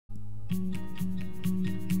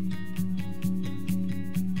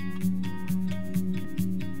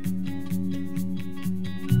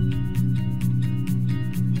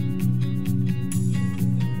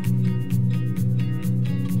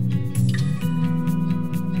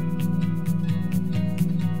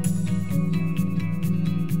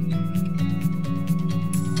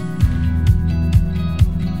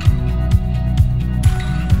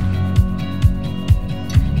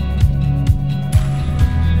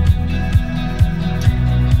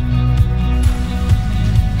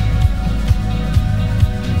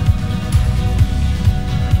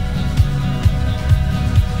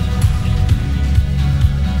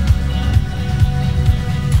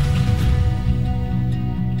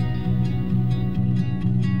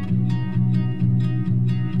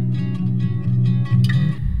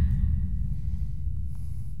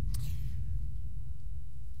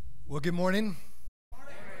Well, good morning.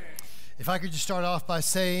 If I could just start off by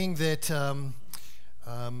saying that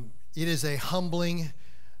it is a humbling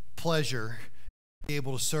pleasure to be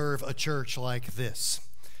able to serve a church like this.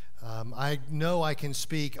 I know I can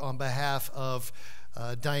speak on behalf of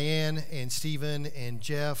Diane and Stephen and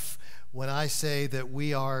Jeff when I say that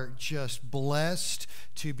we are just blessed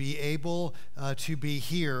to be able to be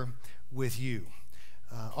here with you.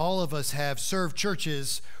 All of us have served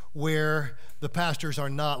churches where the pastors are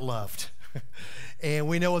not loved. And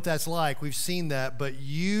we know what that's like. We've seen that, but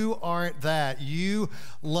you aren't that. You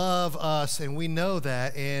love us, and we know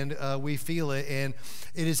that, and we feel it. And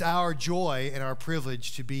it is our joy and our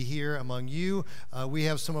privilege to be here among you. We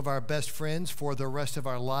have some of our best friends for the rest of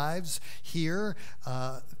our lives here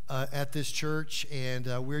at this church, and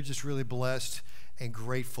we're just really blessed and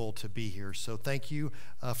grateful to be here. So thank you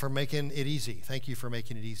for making it easy. Thank you for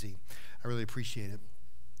making it easy. I really appreciate it.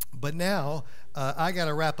 But now, I got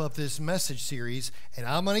to wrap up this message series, and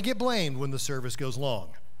I'm going to get blamed when the service goes long.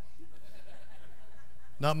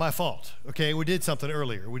 Not my fault, okay? We did something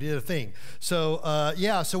earlier. We did a thing. So,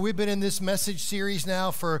 so we've been in this message series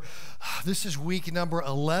now for, this is week number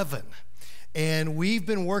 11. And we've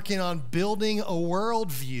been working on building a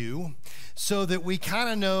worldview so that we kind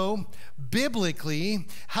of know biblically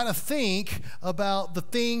how to think about the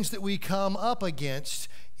things that we come up against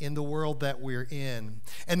in the world that we're in.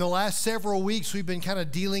 And the last several weeks, we've been kind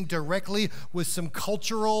of dealing directly with some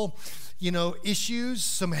cultural, issues,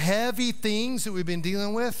 some heavy things that we've been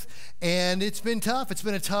dealing with. And it's been tough. It's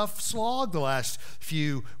been a tough slog the last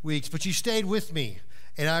few weeks, but you stayed with me.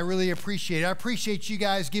 And I really appreciate it. I appreciate you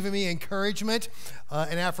guys giving me encouragement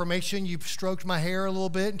and affirmation. You stroked my hair a little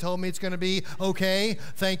bit and told me it's going to be okay.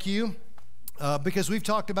 Thank you. Because we've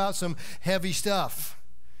talked about some heavy stuff.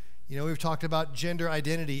 We've talked about gender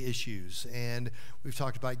identity issues, and we've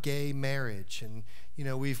talked about gay marriage, and,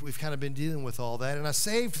 we've kind of been dealing with all that. And I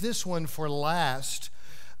saved this one for last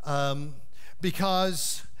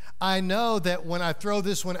because I know that when I throw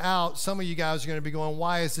this one out, some of you guys are going to be going,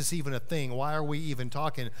 why is this even a thing? Why are we even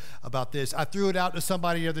talking about this? I threw it out to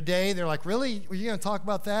somebody the other day. They're like, really? Are you going to talk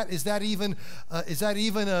about that? Is that even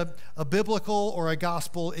a biblical or a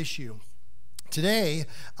gospel issue? Today,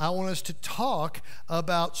 I want us to talk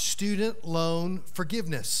about student loan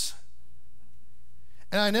forgiveness.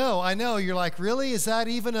 And I know, you're like, really? Is that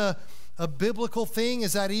even a biblical thing?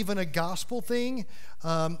 Is that even a gospel thing?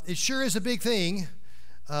 It sure is a big thing,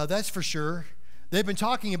 that's for sure. They've been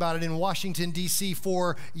talking about it in Washington, D.C.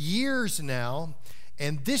 for years now.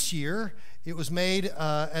 And this year, it was made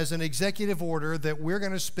as an executive order that we're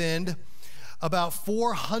going to spend about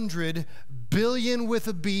 $400 billion with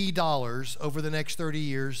a B dollars over the next 30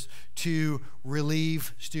 years to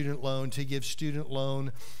relieve student loan, to give student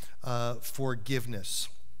loan forgiveness.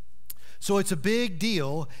 So it's a big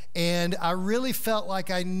deal, and I really felt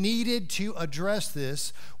like I needed to address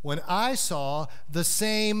this when I saw the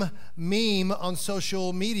same meme on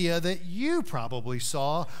social media that you probably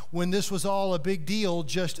saw when this was all a big deal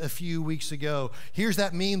just a few weeks ago. Here's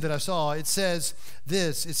that meme that I saw. It says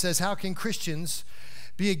this. It says, how can Christians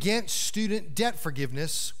be against student debt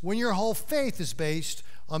forgiveness when your whole faith is based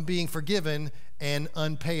on being forgiven an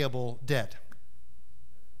unpayable debt?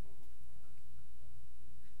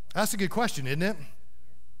 That's a good question, isn't it?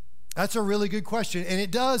 That's a really good question. And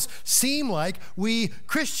it does seem like we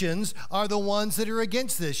Christians are the ones that are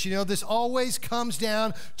against this. This always comes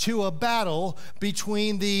down to a battle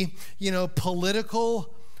between the,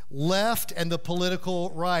 political left and the political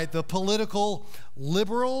right, the political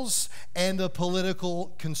liberals and the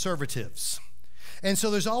political conservatives. And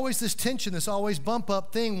so there's always this tension, this always bump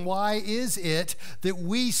up thing. Why is it that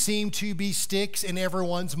we seem to be sticks in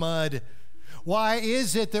everyone's mud? Why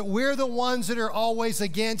is it that we're the ones that are always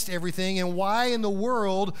against everything? And why in the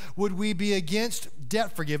world would we be against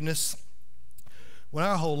debt forgiveness when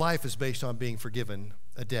our whole life is based on being forgiven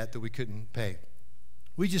a debt that we couldn't pay?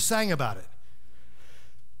 We just sang about it.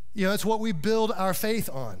 It's what we build our faith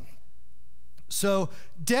on. So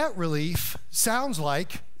debt relief sounds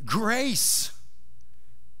like grace.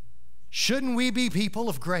 Shouldn't we be people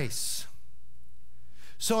of grace?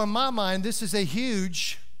 So in my mind, this is a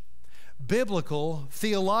huge biblical,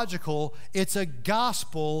 theological, it's a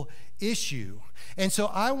gospel issue. And so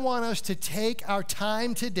I want us to take our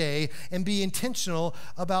time today and be intentional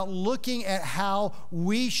about looking at how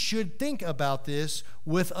we should think about this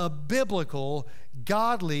with a biblical,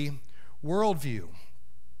 godly worldview.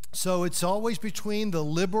 So it's always between the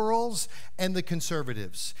liberals and the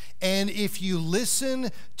conservatives. And if you listen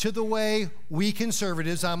to the way we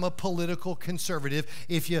conservatives, I'm a political conservative,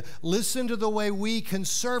 if you listen to the way we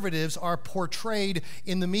conservatives are portrayed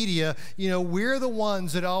in the media, we're the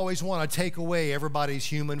ones that always want to take away everybody's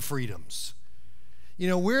human freedoms.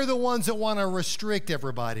 We're the ones that want to restrict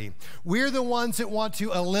everybody. We're the ones that want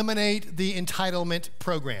to eliminate the entitlement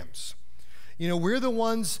programs. We're the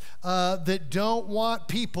ones that don't want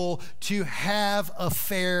people to have a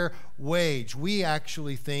fair wage. We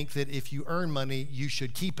actually think that if you earn money, you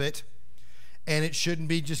should keep it, and it shouldn't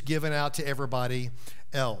be just given out to everybody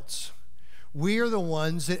else. We're the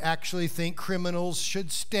ones that actually think criminals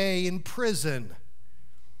should stay in prison.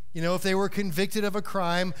 If they were convicted of a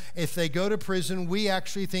crime, if they go to prison, we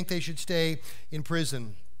actually think they should stay in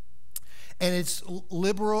prison. And it's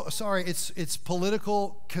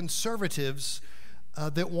political conservatives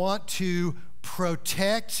that want to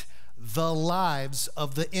protect the lives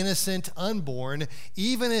of the innocent unborn,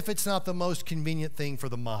 even if it's not the most convenient thing for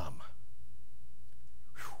the mom.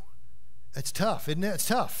 Whew. That's tough, isn't it? It's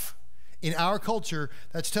tough. In our culture,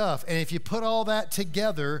 that's tough. And if you put all that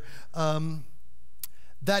together,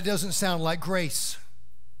 that doesn't sound like grace.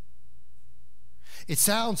 It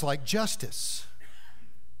sounds like justice.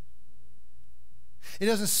 It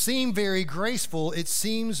doesn't seem very graceful. It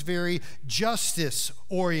seems very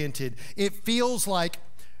justice-oriented. It feels like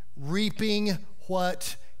reaping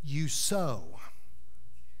what you sow.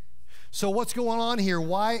 So what's going on here?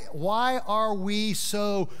 Why are we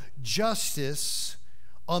so justice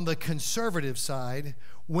on the conservative side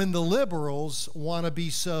when the liberals want to be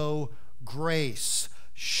so grace?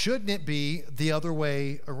 Shouldn't it be the other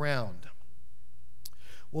way around?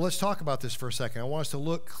 Well, let's talk about this for a second. I want us to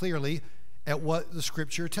look clearly at what the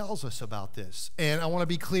scripture tells us about this. And I want to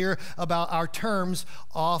be clear about our terms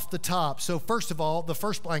off the top. So first of all, the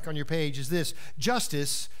first blank on your page is this: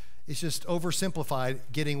 justice is just oversimplified,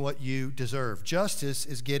 getting what you deserve. Justice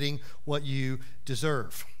is getting what you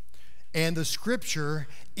deserve. And the scripture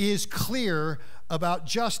is clear about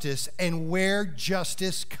justice and where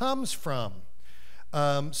justice comes from.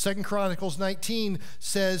 2 Chronicles 19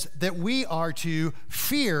 says that we are to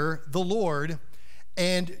fear the Lord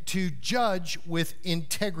and to judge with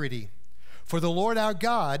integrity. For the Lord our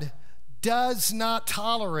God does not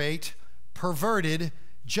tolerate perverted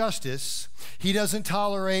justice. He doesn't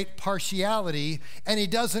tolerate partiality, and he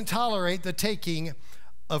doesn't tolerate the taking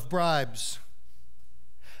of bribes.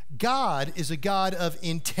 God is a God of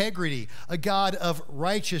integrity, a God of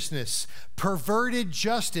righteousness. Perverted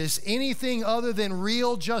justice, anything other than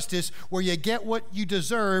real justice where you get what you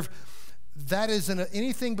deserve,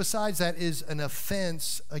 anything besides that is an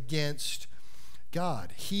offense against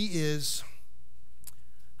God. He is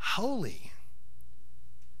holy.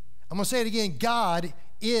 I'm going to say it again. God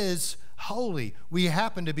is holy. We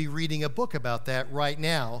happen to be reading a book about that right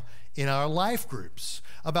now in our life groups,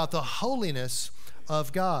 about the holiness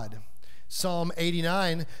of God. Psalm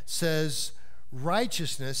 89 says,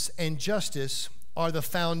 righteousness and justice are the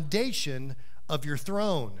foundation of your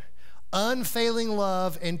throne. Unfailing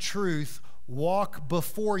love and truth walk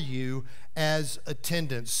before you as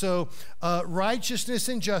attendants. So righteousness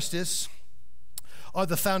and justice are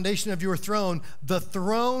the foundation of your throne. The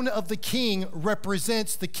throne of the king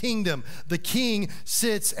represents the kingdom. The king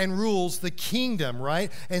sits and rules the kingdom, right?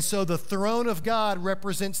 And so the throne of God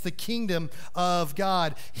represents the kingdom of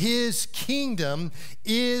God. His kingdom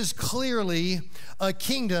is clearly a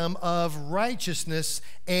kingdom of righteousness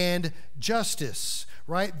and justice,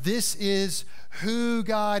 right? This is who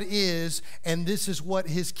God is, and this is what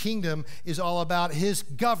his kingdom is all about. His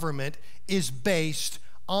government is based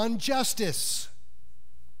on justice.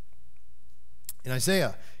 In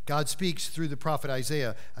Isaiah, God speaks through the prophet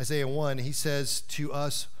Isaiah. Isaiah 1, he says to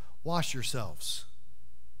us, wash yourselves.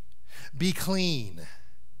 Be clean.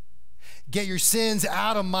 Get your sins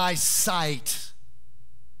out of my sight.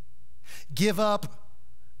 Give up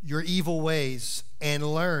your evil ways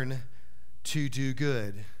and learn to do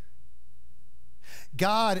good.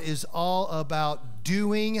 God is all about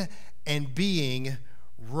doing and being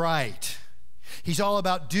right. He's all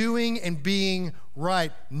about doing and being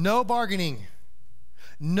right. No bargaining.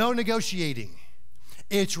 No negotiating.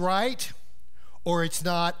 It's right or it's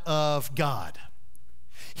not of God.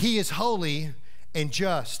 He is holy and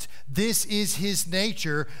just. This is his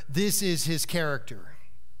nature. This is his character.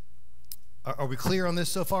 Are we clear on this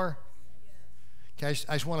so far? Okay,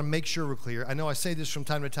 I just want to make sure we're clear. I know I say this from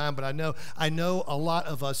time to time, but I know a lot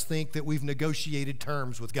of us think that we've negotiated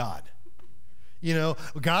terms with God. You know,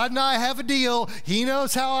 God and I have a deal. He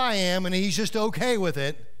knows how I am, and he's just okay with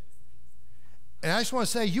it. And I just want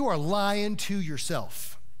to say, you are lying to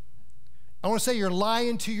yourself. I want to say you're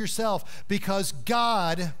lying to yourself, because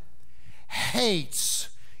God hates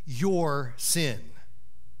your sin.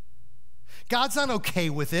 God's not okay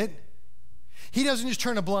with it. He doesn't just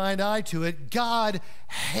turn a blind eye to it. God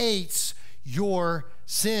hates your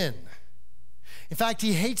sin. In fact,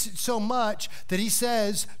 he hates it so much that he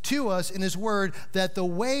says to us in his word that the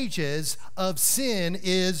wages of sin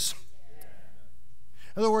is...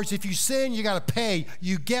 In other words, if you sin, you got to pay.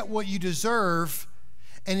 You get what you deserve.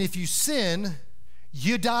 And if you sin,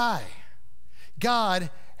 you die. God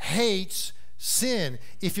hates sin.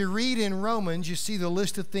 If you read in Romans, you see the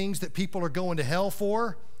list of things that people are going to hell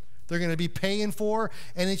for. They're going to be paying for,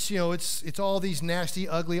 and it's all these nasty,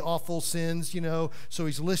 ugly, awful sins, So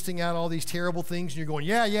he's listing out all these terrible things, and you're going,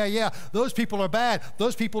 yeah, those people are bad.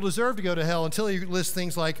 Those people deserve to go to hell, until he lists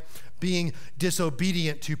things like being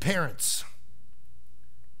disobedient to parents.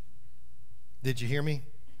 Did you hear me?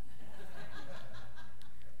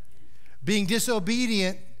 Being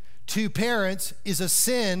disobedient to parents is a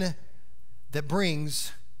sin that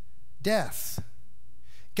brings death.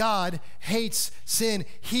 God hates sin.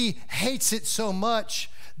 He hates it so much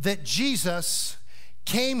that Jesus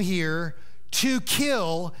came here to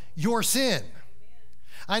kill your sin.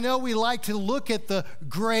 I know we like to look at the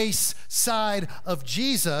grace side of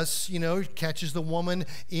Jesus, catches the woman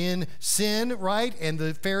in sin, right? And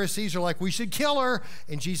the Pharisees are like, we should kill her.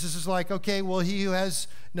 And Jesus is like, okay, well, he who has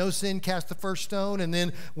no sin cast the first stone. And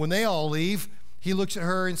then when they all leave, he looks at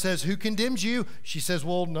her and says, who condemns you? She says,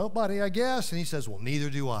 well, nobody, I guess. And he says, well, neither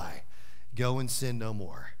do I. Go and sin no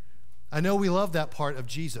more. I know we love that part of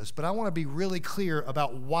Jesus, but I want to be really clear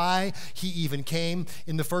about why he even came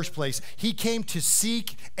in the first place. He came to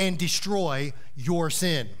seek and destroy your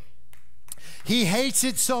sin. He hates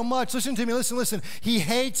it so much. Listen to me, listen. He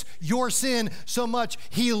hates your sin so much.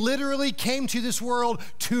 He literally came to this world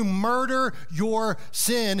to murder your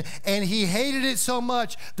sin, and he hated it so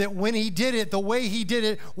much that when he did it, the way he did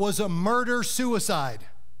it was a murder-suicide.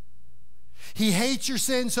 He hates your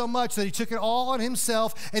sin so much that he took it all on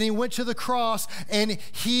himself, and he went to the cross, and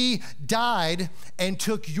he died and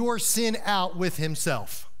took your sin out with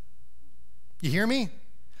himself. You hear me?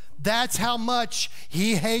 That's how much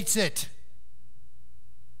he hates it.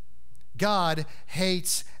 God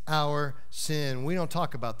hates our sin. We don't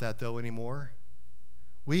talk about that, though, anymore.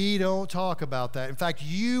 We don't talk about that. In fact,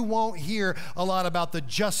 you won't hear a lot about the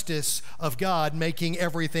justice of God making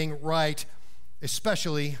everything right,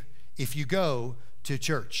 especially if you go to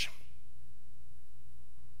church.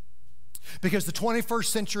 Because the 21st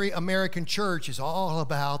century American church is all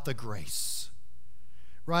about the grace,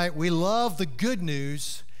 right? We love the good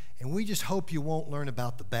news, and we just hope you won't learn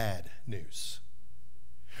about the bad news.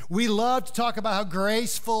 We love to talk about how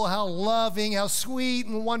graceful, how loving, how sweet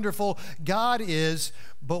and wonderful God is,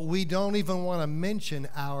 but we don't even want to mention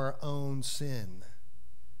our own sin.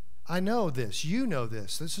 I know this. You know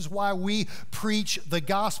this. This is why we preach the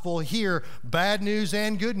gospel here, bad news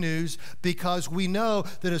and good news, because we know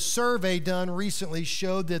that a survey done recently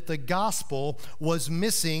showed that the gospel was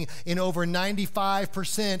missing in over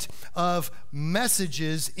 95% of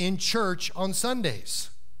messages in church on Sundays.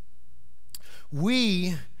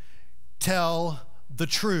 We tell the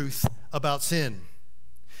truth about sin.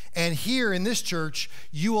 And here in this church,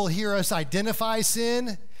 you will hear us identify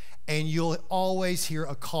sin, and you'll always hear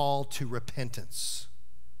a call to repentance.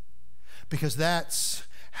 Because that's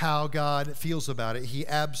how God feels about it. He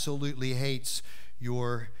absolutely hates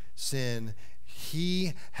your sin.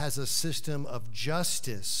 He has a system of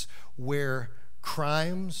justice where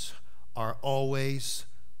crimes are always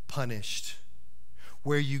punished,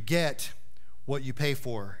 where you get what you pay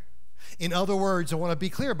for. In other words, I want to be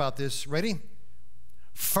clear about this. Ready?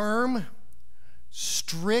 Firm,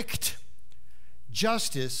 strict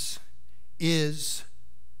justice is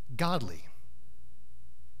godly.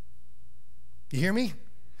 You hear me?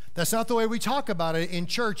 That's not the way we talk about it in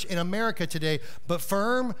church in America today, but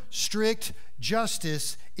firm, strict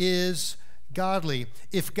justice is godly.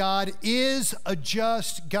 If God is a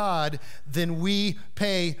just God, then we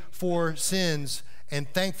pay for sins. And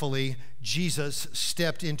thankfully, Jesus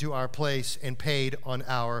stepped into our place and paid on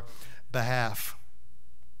our behalf.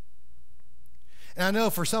 And I know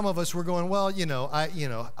for some of us, we're going, well,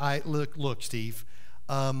 look, Steve,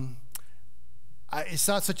 it's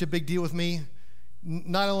not such a big deal with me.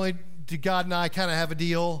 Not only do God and I kind of have a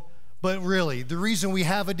deal, but really, the reason we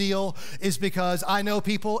have a deal is because I know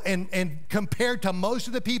people, and compared to most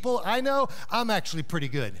of the people I know, I'm actually pretty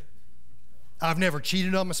good. I've never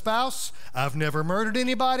cheated on my spouse. I've never murdered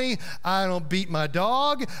anybody. I don't beat my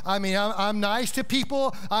dog. I mean, I'm nice to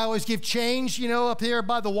people. I always give change, up here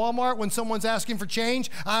by the Walmart when someone's asking for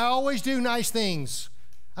change. I always do nice things.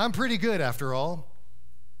 I'm pretty good after all.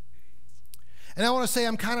 And I want to say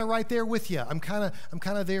I'm kind of right there with you. I'm kind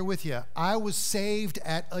of there with you. I was saved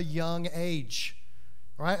at a young age,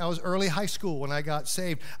 right? I was early high school when I got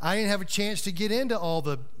saved. I didn't have a chance to get into all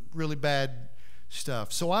the really bad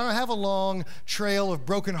stuff. So I don't have a long trail of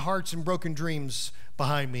broken hearts and broken dreams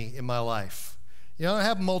behind me in my life. You know, I don't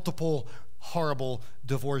have multiple horrible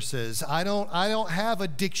divorces. I don't have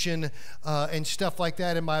addiction and stuff like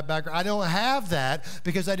that in my background. I don't have that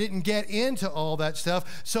because I didn't get into all that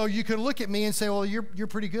stuff. So you can look at me and say, well, you're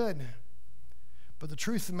pretty good. But the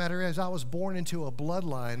truth of the matter is I was born into a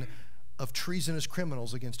bloodline of treasonous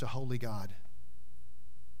criminals against a holy God.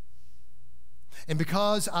 And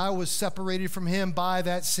because I was separated from him by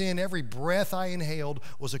that sin, every breath I inhaled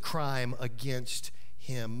was a crime against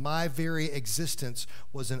him. My very existence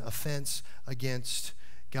was an offense against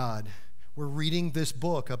God. We're reading this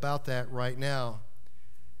book about that right now.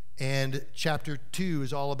 And chapter 2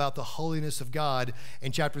 is all about the holiness of God,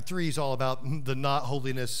 and chapter 3 is all about the not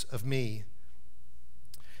holiness of me.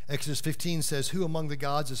 Exodus 15 says, "Who among the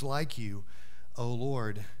gods is like you, O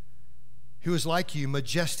Lord? Who is like you,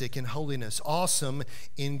 majestic in holiness, awesome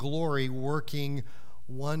in glory, working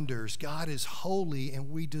wonders?" God is holy, and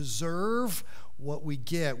we deserve what we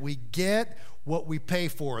get. We get what we pay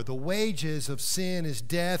for. The wages of sin is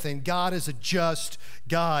death, and God is a just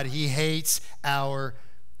God. He hates our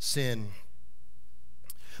sin.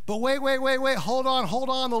 But wait, hold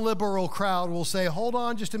on, the liberal crowd will say, hold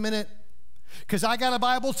on just a minute, because I got a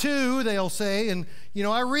Bible too, they'll say, and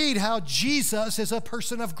I read how Jesus is a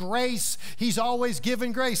person of grace. He's always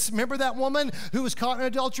given grace. Remember that woman who was caught in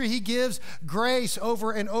adultery? He gives grace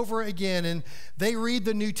over and over again, and they read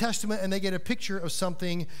the New Testament and they get a picture of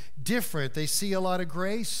something different. They see a lot of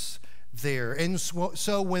grace there, and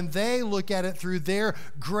so when they look at it through their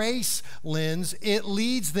grace lens, it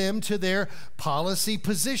leads them to their policy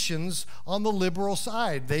positions on the liberal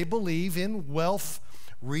side. They believe in wealth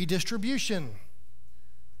redistribution.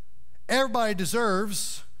 Everybody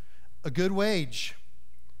deserves a good wage.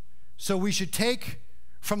 So we should take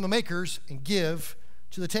from the makers and give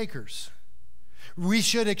to the takers. We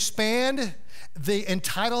should expand the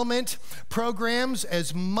entitlement programs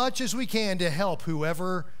as much as we can to help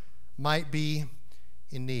whoever might be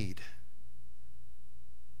in need.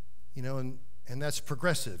 And that's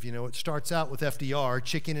progressive. It starts out with FDR,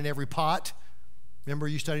 chicken in every pot. Remember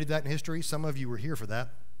you studied that in history? Some of you were here for that.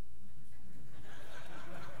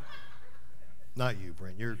 Not you,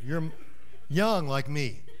 Brent. You're young like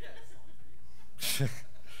me.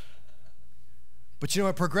 But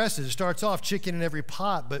it progresses. It starts off chicken in every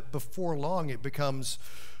pot, but before long it becomes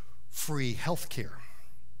free health care.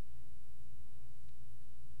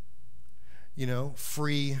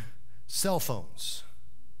 Free cell phones.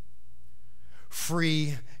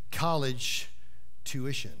 Free college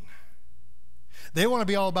tuition. They want to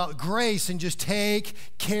be all about grace and just take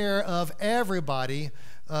care of everybody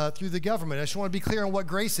through the government. I just want to be clear on what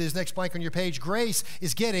grace is. Next blank on your page. Grace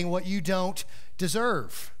is getting what you don't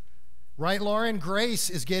deserve. Right, Lauren? Grace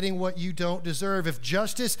is getting what you don't deserve. If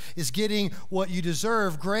justice is getting what you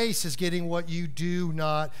deserve, grace is getting what you do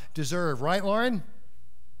not deserve. Right, Lauren?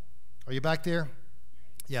 Are you back there?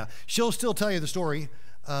 Yeah. She'll still tell you the story.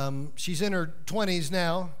 She's in her 20s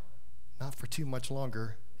now. Not for too much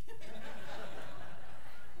longer.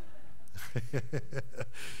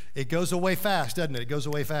 It goes away fast, doesn't it? It goes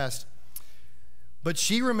away fast. But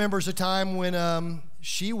she remembers a time when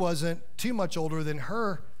she wasn't too much older than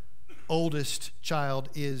her oldest child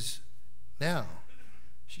is now.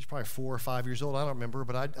 She's probably 4 or 5 years old. I don't remember,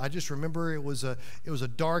 but I just remember it was a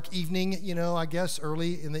dark evening, I guess,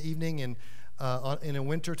 early in the evening, and in a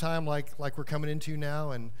winter time like we're coming into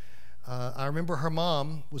now. And I remember her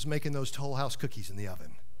mom was making those Toll House cookies in the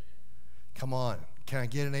oven. Come on. Can I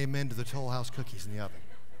get an amen to the Toll House cookies in the oven?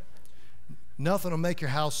 Nothing will make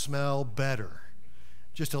your house smell better.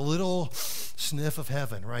 Just a little sniff of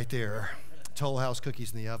heaven right there. Toll House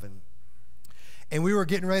cookies in the oven. And we were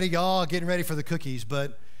getting ready for the cookies,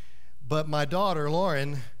 but my daughter,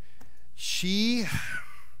 Lauren, she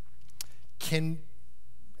could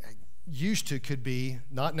be,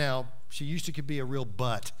 not now, she could be a real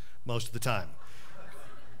butt most of the time.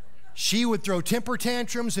 She would throw temper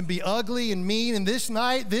tantrums and be ugly and mean. And this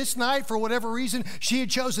night, for whatever reason, she had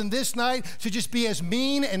chosen this night to just be as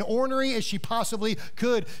mean and ornery as she possibly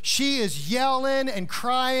could. She is yelling and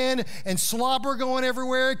crying and slobber going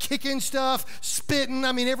everywhere, kicking stuff, spitting,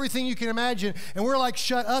 everything you can imagine. And we're like,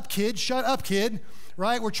 shut up, kid,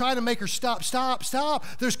 right? We're trying to make her stop.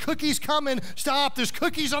 There's cookies coming. Stop, there's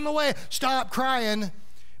cookies on the way. Stop crying.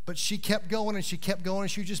 But she kept going and she kept going,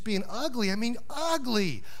 and she was just being ugly.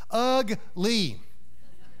 Ugly.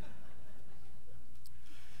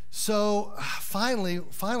 So finally,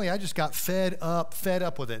 I just got fed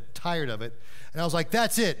up with it, tired of it. And I was like,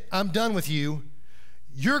 that's it. I'm done with you.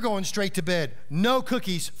 You're going straight to bed. No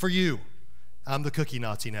cookies for you. I'm the cookie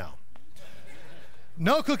Nazi now.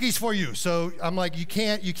 No cookies for you. So I'm like, you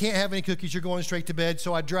can't have any cookies. You're going straight to bed.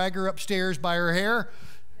 So I drag her upstairs by her hair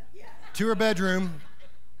to her bedroom.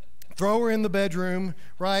 Throw her in the bedroom,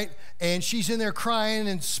 right? And she's in there crying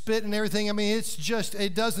and spitting and everything. I mean,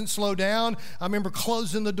 it doesn't slow down. I remember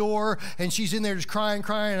closing the door, and she's in there just crying,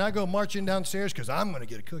 and I go marching downstairs because I'm going to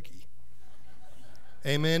get a cookie.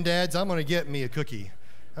 Amen, dads? I'm going to get me a cookie.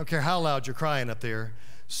 I don't care how loud you're crying up there.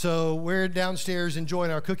 So we're downstairs enjoying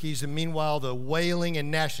our cookies, and meanwhile, the wailing and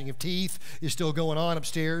gnashing of teeth is still going on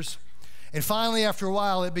upstairs. And finally, after a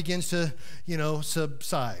while, it begins to,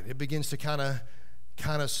 subside. It begins to kind of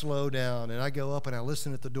slow down, and I go up and I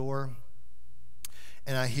listen at the door,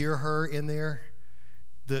 and I hear her in there.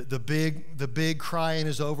 The big crying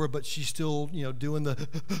is over, but she's still doing the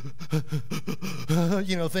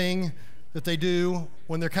thing that they do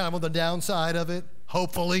when they're kind of on the downside of it,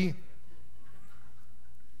 hopefully.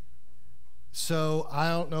 So I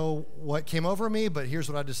don't know what came over me, but here's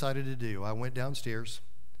what I decided to do. I went downstairs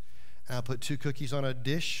and I put 2 cookies on a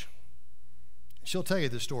dish. She'll tell you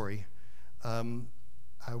the story.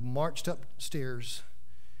 I marched upstairs,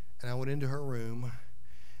 and I went into her room,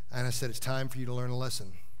 and I said, it's time for you to learn a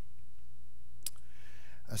lesson.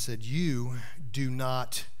 I said, you do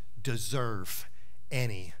not deserve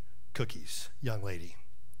any cookies, young lady.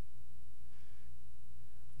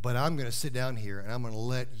 But I'm going to sit down here, and I'm going to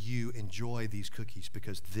let you enjoy these cookies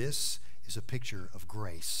because this is a picture of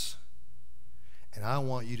grace. And I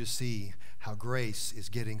want you to see how grace is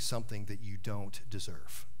getting something that you don't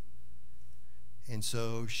deserve. And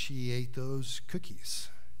so she ate those cookies.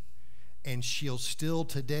 And she'll still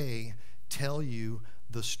today tell you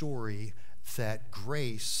the story that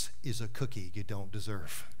grace is a cookie you don't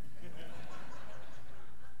deserve.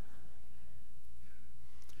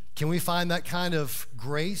 Can we find that kind of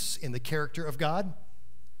grace in the character of God?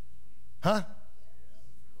 Huh?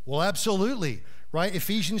 Well, absolutely, right?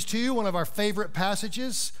 Ephesians 2, one of our favorite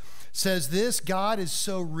passages, says this: God is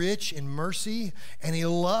so rich in mercy, and he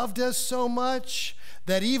loved us so much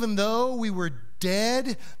that even though we were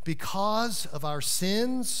dead because of our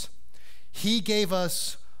sins, he gave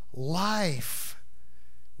us life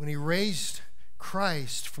when he raised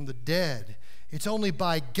Christ from the dead. It's only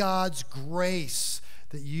by God's grace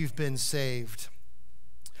that you've been saved.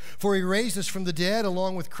 For he raised us from the dead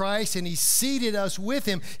along with Christ, and he seated us with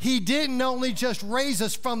him. He didn't only just raise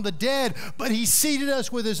us from the dead, but he seated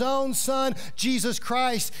us with his own Son, Jesus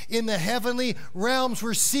Christ, in the heavenly realms.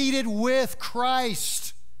 We're seated with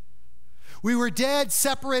Christ. We were dead,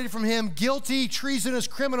 separated from him, guilty, treasonous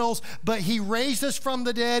criminals, but he raised us from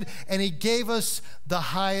the dead, and he gave us the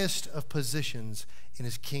highest of positions in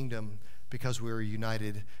his kingdom because we were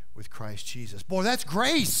united with Christ Jesus. Boy, that's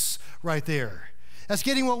grace right there. That's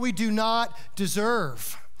getting what we do not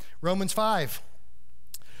deserve. Romans 5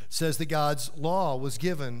 says that God's law was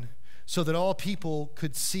given so that all people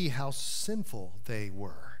could see how sinful they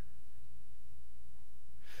were.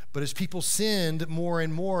 But as people sinned more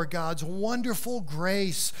and more, God's wonderful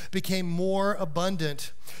grace became more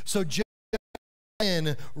abundant. So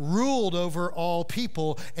sin ruled over all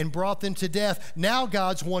people and brought them to death. Now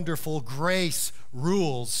God's wonderful grace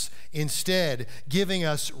rules instead, giving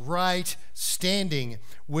us right standing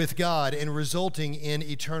with God and resulting in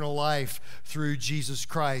eternal life through Jesus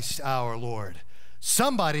Christ our Lord.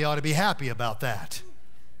 Somebody ought to be happy about that.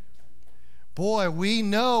 Boy, we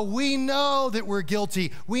know that we're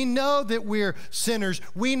guilty. We know that we're sinners.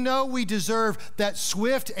 We know we deserve that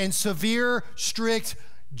swift and severe, strict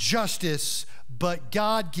justice, but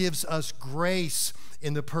God gives us grace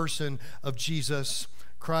in the person of Jesus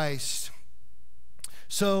Christ.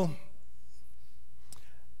 So,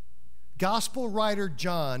 Gospel writer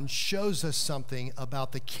John shows us something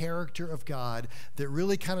about the character of God that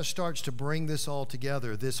really kind of starts to bring this all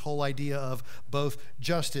together, this whole idea of both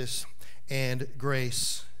justice and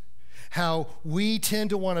grace. How we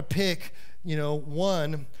tend to want to pick,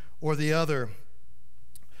 one or the other.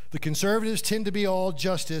 The conservatives tend to be all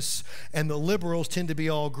justice, and the liberals tend to be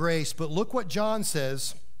all grace. But look what John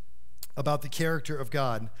says about the character of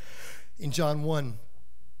God. In John 1,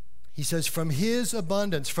 he says, from his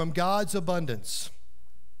abundance, from God's abundance,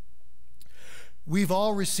 we've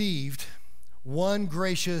all received one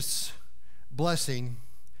gracious blessing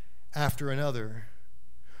after another.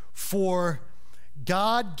 For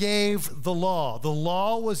God gave the law. The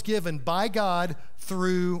law was given by God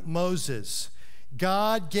through Moses.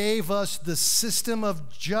 God gave us the system of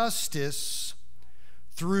justice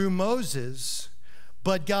through Moses,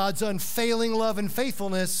 But God's unfailing love and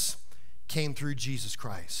faithfulness came through Jesus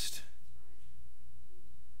Christ.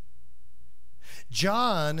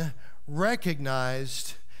 John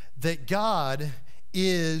recognized that God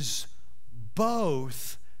is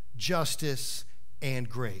both justice and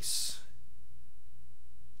grace.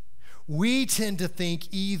 We tend to think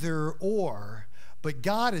either or, but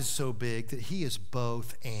God is so big that he is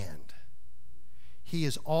both and. He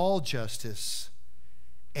is all justice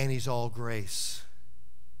and he's all grace.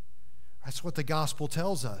 That's what the gospel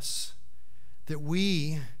tells us, that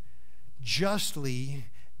we justly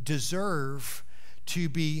deserve to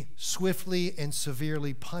be swiftly and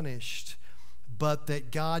severely punished, but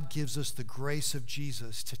that God gives us the grace of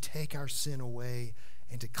Jesus to take our sin away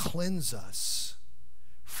and to cleanse us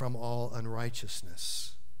from all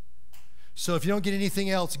unrighteousness. So if you don't get anything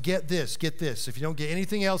else, get this, get this. If you don't get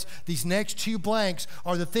anything else, these next two blanks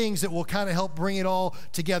are the things that will kind of help bring it all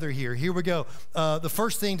together here. Here we go. The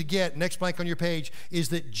first thing to get, next blank on your page, is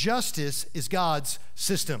that justice is God's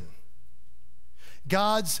system.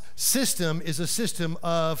 God's system is a system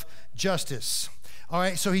of justice. All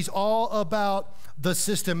right, so he's all about the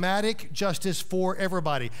systematic justice for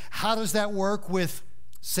everybody. How does that work with,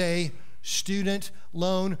 say, student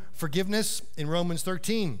loan forgiveness in Romans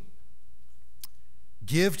 13?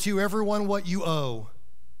 Give to everyone what you owe.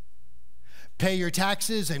 Pay your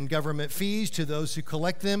taxes and government fees to those who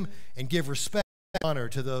collect them, and give respect and honor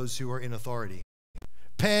to those who are in authority.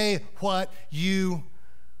 Pay what you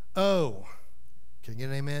owe. Can you get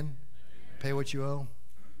an amen? Amen. Pay what you owe.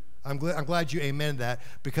 I'm glad you amen that,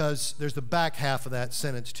 because there's the back half of that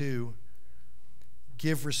sentence too.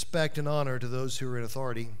 Give respect and honor to those who are in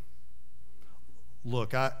authority.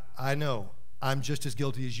 Look, I know I'm just as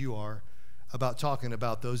guilty as you are about talking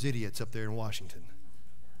about those idiots up there in Washington.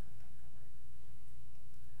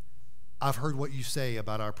 I've heard what you say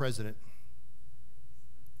about our president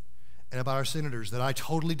and about our senators that I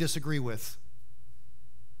totally disagree with.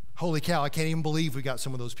 Holy cow, I can't even believe we got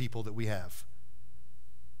some of those people that we have.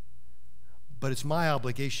 But it's my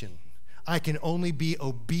obligation. I can only be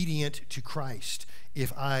obedient to Christ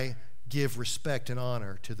if I give respect and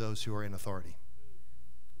honor to those who are in authority.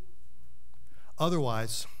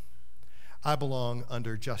 Otherwise, I belong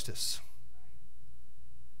under justice.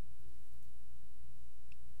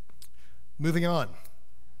 Moving on,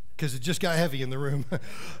 because it just got heavy in the room.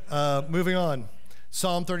 Moving on.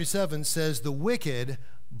 Psalm 37 says, the wicked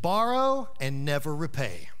borrow and never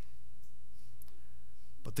repay,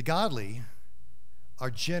 but the godly are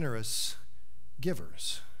generous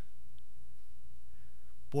givers.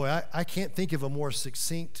 Boy, I can't think of a more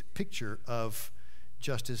succinct picture of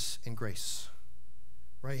justice and grace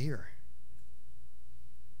right here.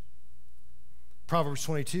 Proverbs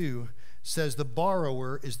 22 says the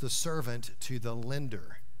borrower is the servant to the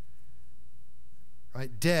lender.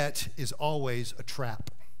 Right? Debt is always a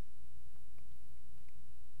trap.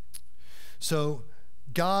 So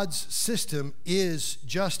God's system is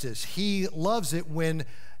justice. He loves it when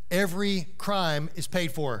every crime is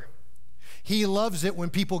paid for. He loves it when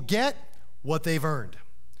people get what they've earned.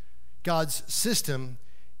 God's system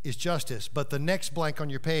is justice. But the next blank on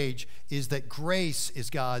your page is that grace is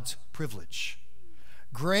God's privilege.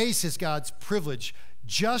 Grace is God's privilege.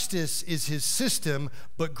 Justice is his system,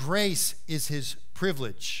 but grace is his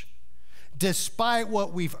privilege. Despite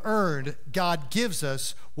what we've earned, God gives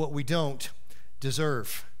us what we don't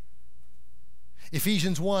deserve.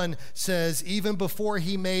 Ephesians 1 says, even before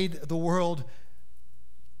he made the world,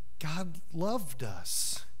 God loved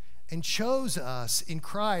us and chose us in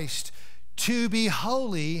Christ to be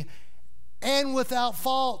holy and without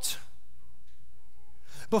fault.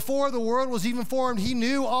 Before the world was even formed, he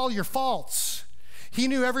knew all your faults. He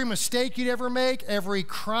knew every mistake you'd ever make, every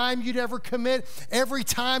crime you'd ever commit, every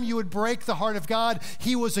time you would break the heart of God.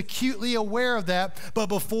 He was acutely aware of that. But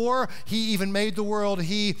before he even made the world,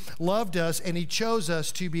 he loved us and he chose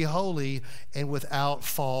us to be holy and without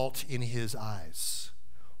fault in his eyes.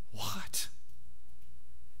 What?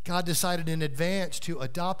 God decided in advance to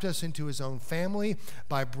adopt us into his own family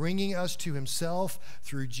by bringing us to himself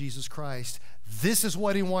through Jesus Christ. This is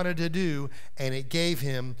what he wanted to do, and it gave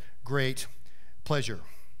him great pleasure.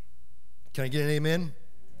 Can I get an amen? Amen?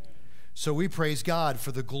 So we praise God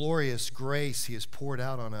for the glorious grace he has poured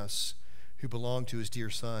out on us who belong to his dear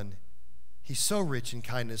Son. He's so rich in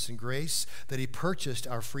kindness and grace that he purchased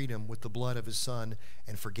our freedom with the blood of his Son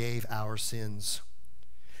and forgave our sins.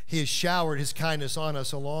 He has showered his kindness on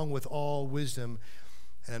us along with all wisdom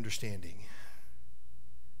and understanding.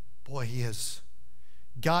 Boy, he has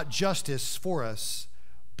got justice for us,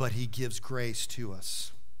 but he gives grace to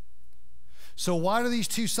us. So why do these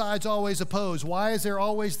two sides always oppose? Why is there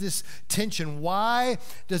always this tension? Why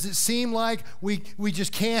does it seem like we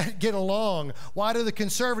just can't get along? Why do the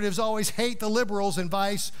conservatives always hate the liberals and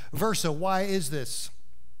vice versa? Why is this?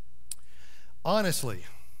 Honestly,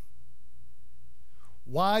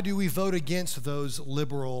 why do we vote against those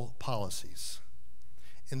liberal policies?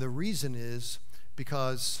 And the reason is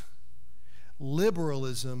because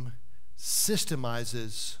liberalism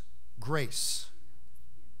systemizes grace.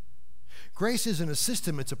 Grace isn't a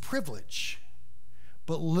system, it's a privilege.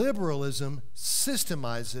 But liberalism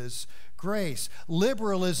systemizes grace.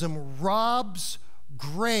 Liberalism robs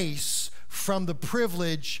grace from the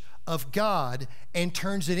privilege of God and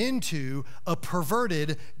turns it into a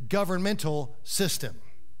perverted governmental system.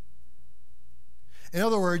 In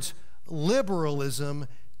other words, liberalism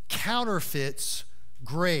counterfeits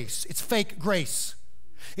grace. It's fake grace.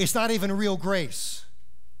 It's not even real grace.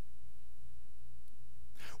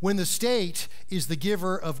 When the state is the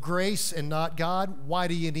giver of grace and not God, why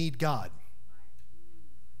do you need God?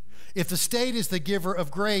 If the state is the giver of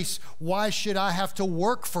grace, why should I have to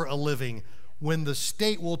work for a living when the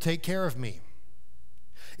state will take care of me?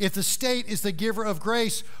 If the state is the giver of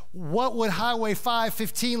grace, what would Highway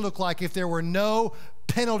 515 look like if there were no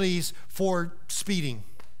penalties for speeding?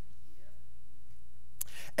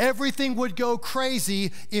 Everything would go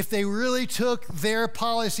crazy if they really took their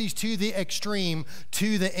policies to the extreme,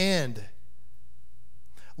 to the end.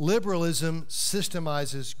 Liberalism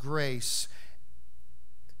systemizes grace,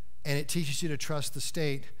 and it teaches you to trust the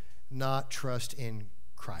state, not trust in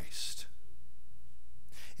Christ.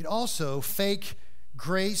 It also, fake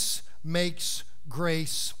grace makes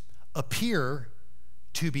grace appear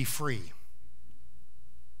to be free.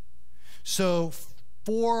 So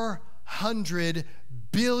 $400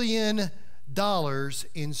 billion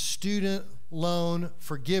in student loan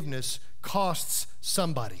forgiveness costs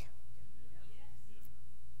somebody.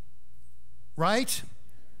 Right?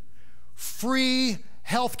 Free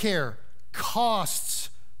healthcare costs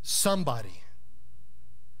somebody.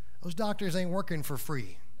 Those doctors ain't working for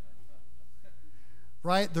free.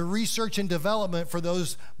 Right? The research and development for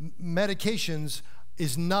those medications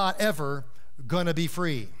is not ever going to be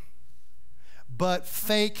free. But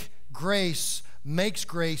fake grace makes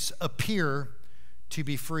grace appear to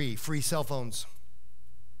be free. Free cell phones.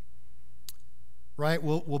 Right?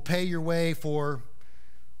 We'll pay your way for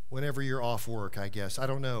whenever you're off work, I guess. I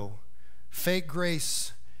don't know. Fake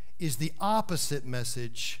grace is the opposite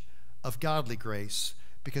message of godly grace,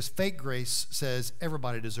 because fake grace says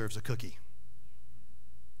everybody deserves a cookie.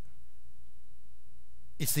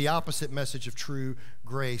 It's the opposite message of true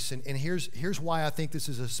grace. And here's why I think this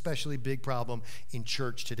is an especially big problem in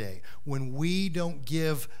church today. When we don't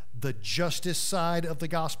give the justice side of the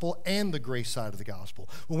gospel and the grace side of the gospel,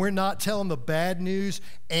 when we're not telling the bad news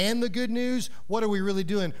and the good news, what are we really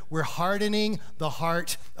doing? We're hardening the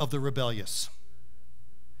heart of the rebellious.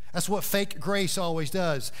 That's what fake grace always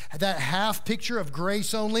does. That half picture of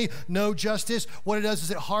grace only, no justice, what it does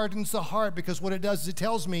is it hardens the heart, because what it does is it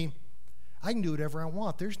tells me, I can do whatever I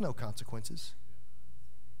want. There's no consequences.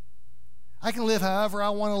 I can live however I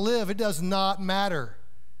want to live. It does not matter.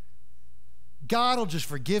 God will just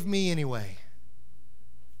forgive me anyway.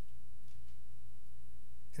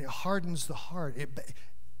 And it hardens the heart.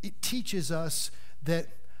 It teaches us that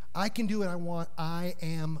I can do what I want. I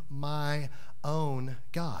am my own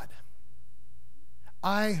God.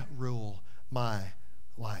 I rule my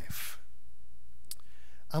life.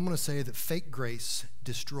 I'm going to say that fake grace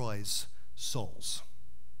destroys souls.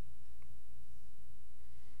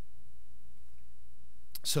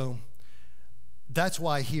 So that's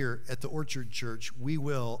why here at the Orchard Church, we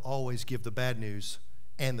will always give the bad news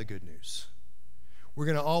and the good news. We're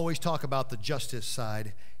going to always talk about the justice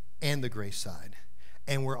side and the grace side.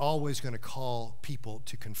 And we're always going to call people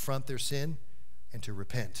to confront their sin and to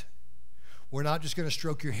repent. We're not just going to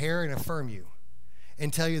stroke your hair and affirm you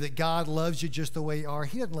and tell you that God loves you just the way you are.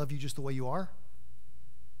 He doesn't love you just the way you are.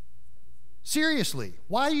 Seriously,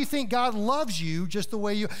 why do you think God loves you just the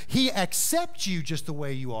way you are? He accepts you just the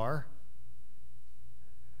way you are.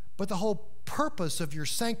 But the whole purpose of your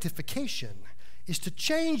sanctification is to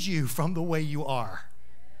change you from the way you are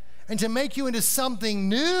and to make you into something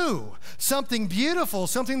new, something beautiful,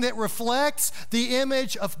 something that reflects the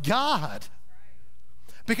image of God.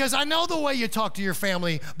 Because I know the way you talked to your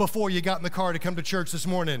family before you got in the car to come to church this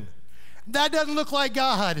morning. That doesn't look like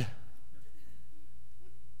God.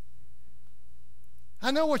 I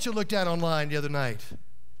know what you looked at online the other night.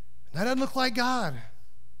 That doesn't look like God.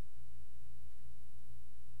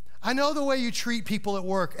 I know the way you treat people at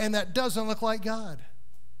work, and that doesn't look like God.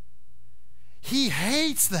 He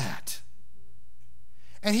hates that.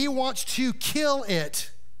 And he wants to kill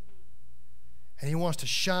it. And he wants to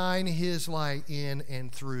shine his light in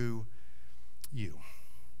and through you.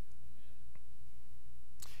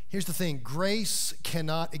 Here's the thing. Grace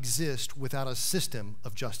cannot exist without a system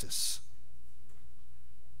of justice.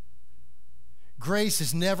 Grace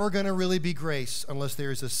is never going to really be grace unless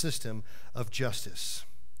there is a system of justice.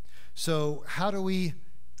 So how do we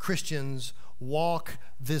Christians walk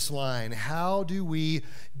this line? How do we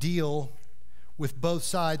deal with both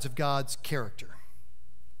sides of God's character?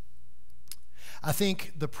 I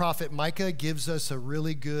think the prophet Micah gives us a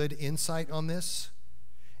really good insight on this.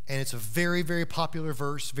 And it's a very, very popular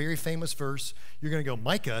verse, very famous verse. You're going to go,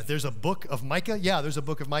 Micah? There's a book of Micah? Yeah, there's a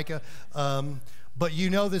book of Micah. But you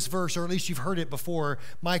know this verse, or at least you've heard it before.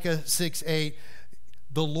 Micah 6:8,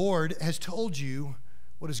 the Lord has told you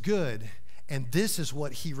what is good, and this is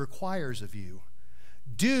what he requires of you.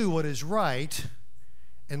 Do what is right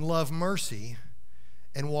and love mercy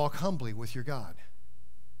and walk humbly with your God.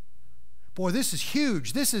 Boy, this is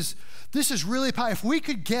huge. This is really powerful. If we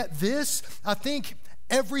could get this, I think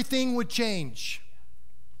everything would change.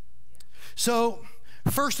 So,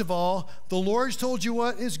 first of all, the Lord's told you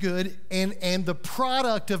what is good, and the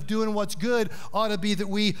product of doing what's good ought to be that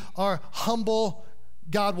we are humble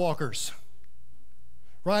God walkers,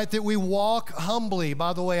 right? That we walk humbly.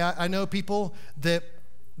 By the way, I know people that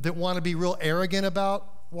want to be real arrogant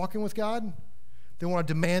about walking with God. They want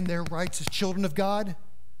to demand their rights as children of God.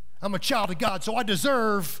 I'm a child of God, so I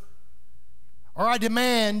deserve, or I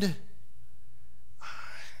demand.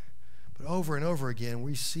 But over and over again,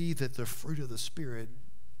 we see that the fruit of the Spirit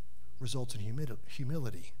results in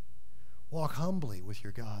humility. Walk humbly with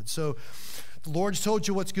your God. So the Lord's told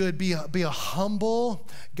you what's good. Be a humble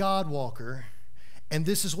God walker. And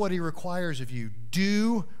this is what he requires of you.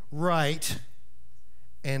 Do right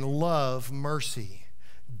and love mercy.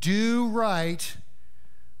 Do right,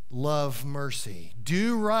 love mercy.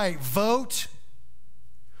 Do right. Vote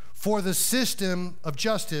for the system of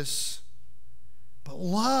justice, but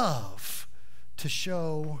love to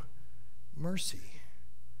show mercy.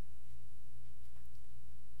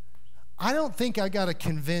 I don't think I got to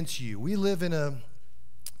convince you. We live in a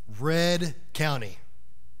red county.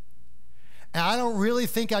 And I don't really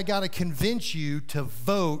think I got to convince you to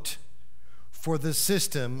vote for the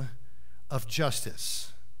system of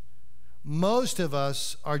justice. Most of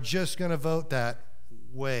us are just going to vote that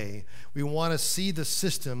way. We want to see the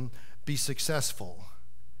system be successful.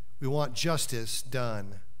 We want justice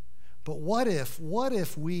done. But what if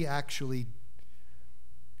we actually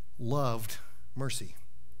loved mercy?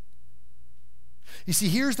 You see,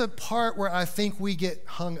 here's the part where I think we get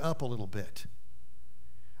hung up a little bit.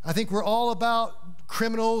 I think we're all about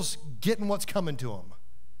criminals getting what's coming to them.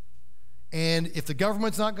 And if the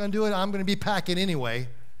government's not going to do it, I'm going to be packing anyway.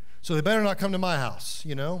 So they better not come to my house,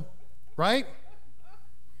 you know? Right?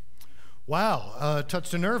 Wow,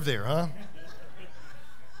 touched a nerve there, huh?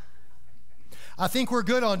 I think we're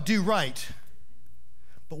good on do right.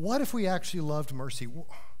 But what if we actually loved mercy?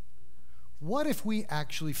 What if we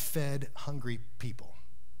actually fed hungry people?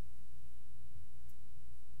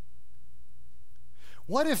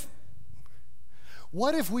 What if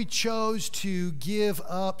we chose to give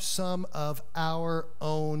up some of our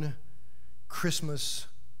own Christmas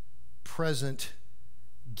present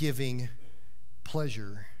giving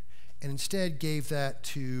pleasure and instead gave that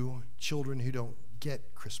to children who don't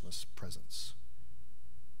get Christmas presents?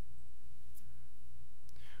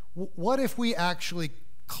 What if we actually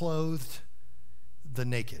clothed the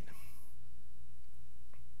naked?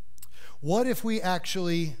 What if we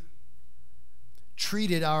actually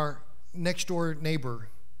treated our next door neighbor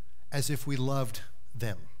as if we loved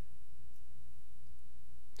them?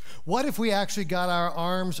 What if we actually got our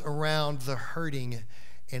arms around the hurting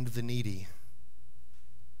and the needy?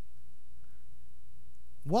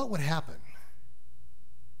 What would happen?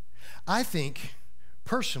 I think,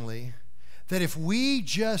 personally, that if we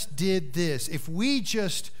just did this, if we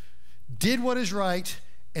just did what is right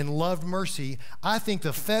and loved mercy, I think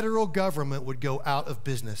the federal government would go out of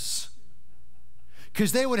business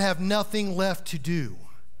because they would have nothing left to do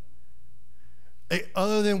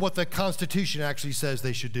other than what the Constitution actually says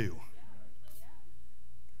they should do.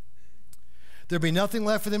 There'd be nothing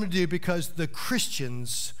left for them to do because the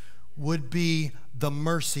Christians would be the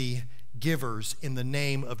mercy givers in the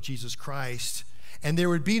name of Jesus Christ. And there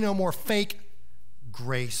would be no more fake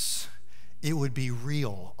grace. It would be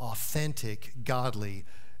real, authentic, godly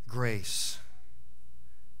grace.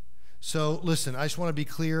 So listen, I just want to be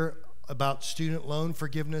clear about student loan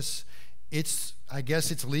forgiveness. I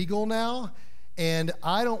guess it's legal now, and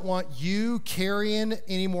I don't want you carrying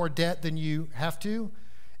any more debt than you have to.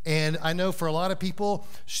 And I know for a lot of people,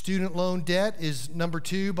 student loan debt is number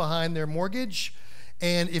 2 behind their mortgage.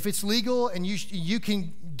 And if it's legal and you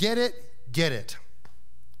can get it, get it.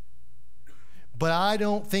 But I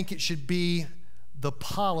don't think it should be the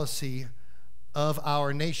policy of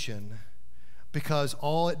our nation, because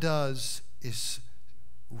all it does is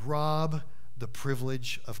rob the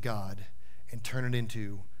privilege of God and turn it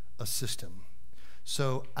into a system.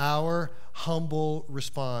 So our humble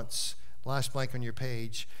response, last blank on your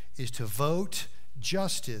page, is to vote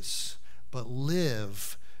justice, but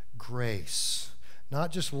live grace.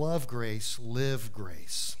 Not just love grace, live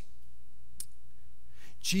grace.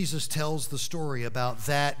 Jesus tells the story about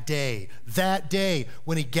that day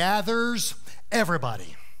when he gathers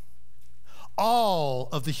everybody. All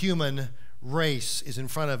of the human race is in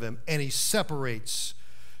front of him, and he separates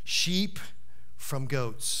sheep from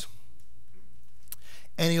goats.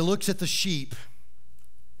 And he looks at the sheep,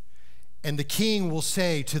 and the king will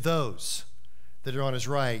say to those that are on his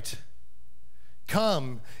right,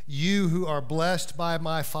 "Come, you who are blessed by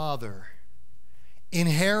my Father,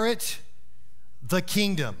 inherit the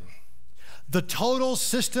kingdom, the total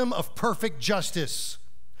system of perfect justice,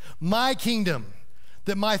 my kingdom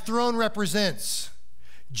that my throne represents.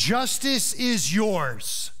 Justice is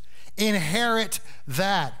yours. Inherit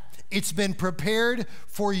that. It's been prepared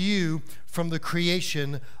for you from the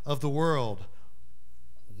creation of the world."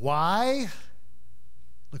 Why?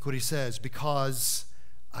 Look what he says. Because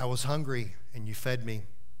I was hungry and you fed me.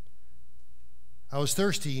 I was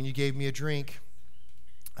thirsty and you gave me a drink.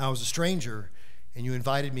 I was a stranger and you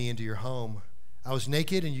invited me into your home. I was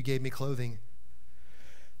naked and you gave me clothing.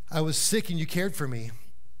 I was sick and you cared for me.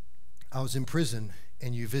 I was in prison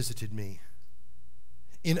and you visited me.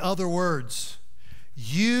 In other words,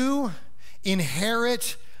 you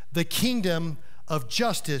inherit the kingdom of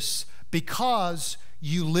justice because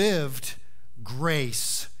you lived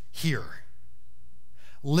grace here.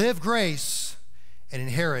 Live grace and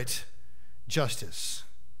inherit justice.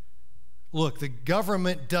 Look, the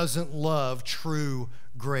government doesn't love true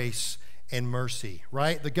grace and mercy,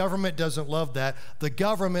 right? The government doesn't love that. The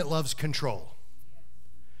government loves control.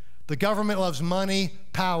 The government loves money,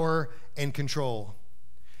 power, and control.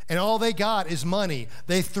 And all they got is money.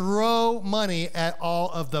 They throw money at all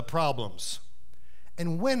of the problems.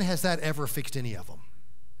 And when has that ever fixed any of them?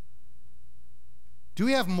 Do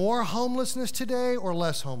we have more homelessness today or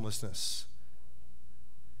less homelessness?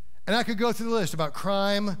 And I could go through the list about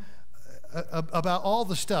crime, about all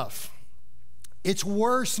the stuff. It's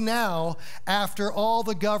worse now after all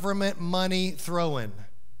the government money throwing.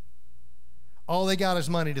 All they got is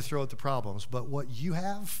money to throw at the problems. But what you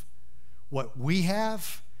have, what we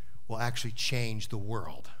have, will actually change the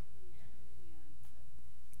world.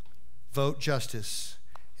 Vote justice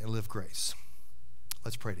and live grace.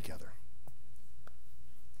 Let's pray together.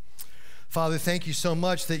 Father, thank you so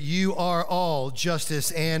much that you are all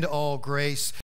justice and all grace.